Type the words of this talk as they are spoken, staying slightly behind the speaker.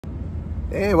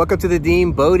Hey, welcome to the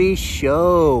DeanBodi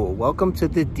Show. Welcome to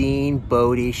the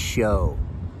DeanBodi Show.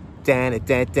 Dan it,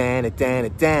 dan, dan it, dan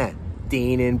it, dan.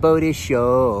 DeanBodi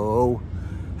Show.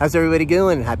 How's everybody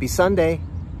doing? Happy Sunday.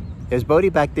 There's Bodie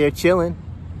back there chilling,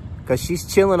 because she's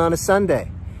chilling on a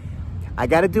Sunday. I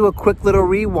got to do a quick little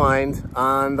rewind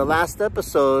on the last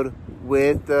episode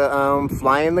with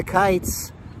flying the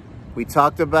kites. We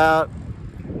talked about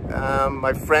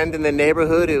my friend in the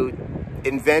neighborhood who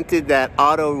invented that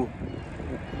auto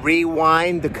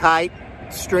rewind the kite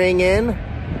string in.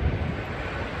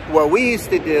 What we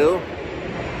used to do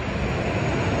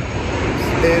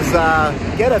is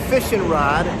get a fishing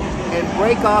rod and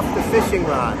break off the fishing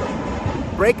rod.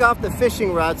 Break off the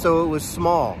fishing rod so it was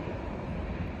small.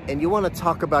 And you want to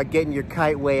talk about getting your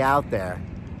kite way out there,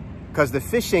 because the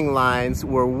fishing lines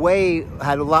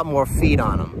had a lot more feet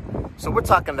on them. So we're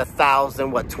talking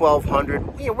 1,000,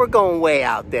 1,200. You know, we're going way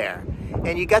out there.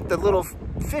 And you got the little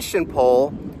fishing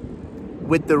pole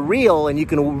with the reel, and you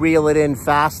can reel it in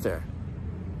faster.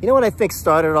 You know what I think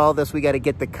started all this? We got to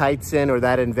get the kites in, or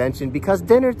that invention, because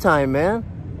dinner time, man.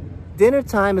 Dinner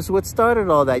time is what started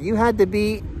all that. You had to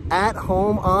be at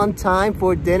home on time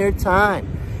for dinner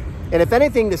time. And if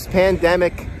anything this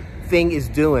pandemic thing is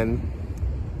doing,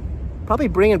 probably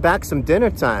bringing back some dinner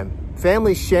time.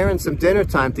 Families sharing some dinner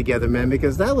time together, man,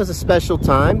 because that was a special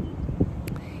time.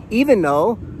 Even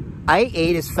though I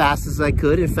ate as fast as I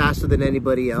could, and faster than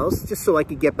anybody else, just so I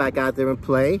could get back out there and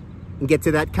play and get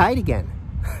to that kite again.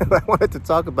 I wanted to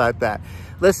talk about that.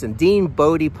 Listen,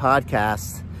 DeanBodi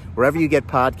Podcast, wherever you get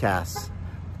podcasts,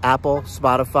 Apple,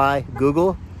 Spotify,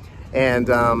 Google, and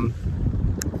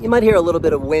you might hear a little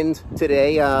bit of wind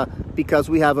today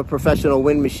because we have a professional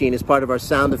wind machine as part of our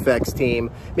sound effects team.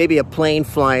 Maybe a plane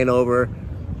flying over.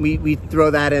 We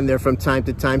throw that in there from time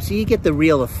to time, so you get the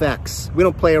real effects. We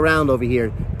don't play around over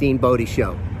here, DeanBodi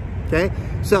Show. Okay?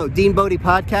 So, DeanBodi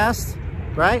Podcast,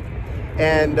 right?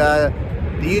 And the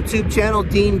YouTube channel,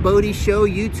 DeanBodi Show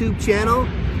YouTube channel.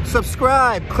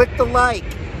 Subscribe, click the like,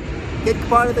 get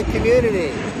part of the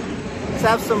community. Let's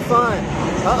have some fun.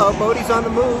 Uh-oh, Bodie's on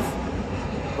the move.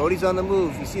 Bodie's on the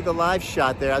move. You see the live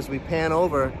shot there as we pan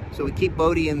over, so we keep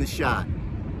Bodie in the shot.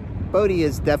 Bodie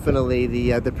is definitely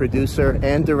the producer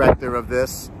and director of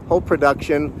this whole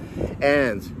production.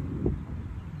 And,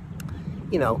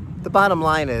 you know, the bottom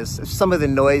line is, if some of the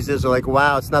noises are like,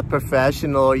 wow, it's not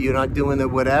professional, or you're not doing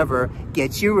it, whatever,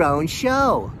 get your own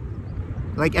show.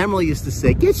 Like Emerald used to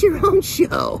say, get your own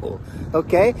show,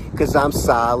 okay? Because I'm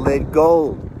solid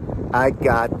gold. I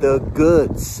got the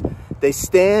goods. They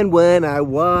stand when I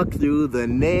walk through the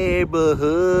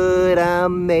neighborhood.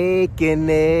 I'm making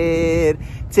it.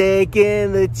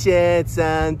 Taking the chance,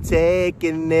 I'm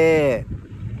taking it.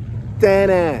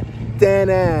 Da-na,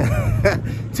 da-na.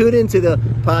 Tune into the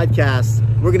podcast.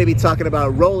 We're going to be talking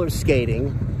about roller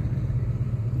skating.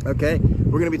 Okay?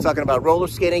 We're going to be talking about roller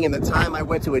skating and the time I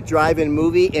went to a drive-in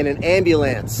movie in an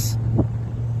ambulance.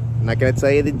 I'm not going to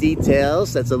tell you the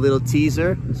details. That's a little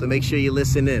teaser. So make sure you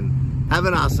listen in. Have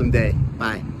an awesome day.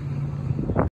 Bye.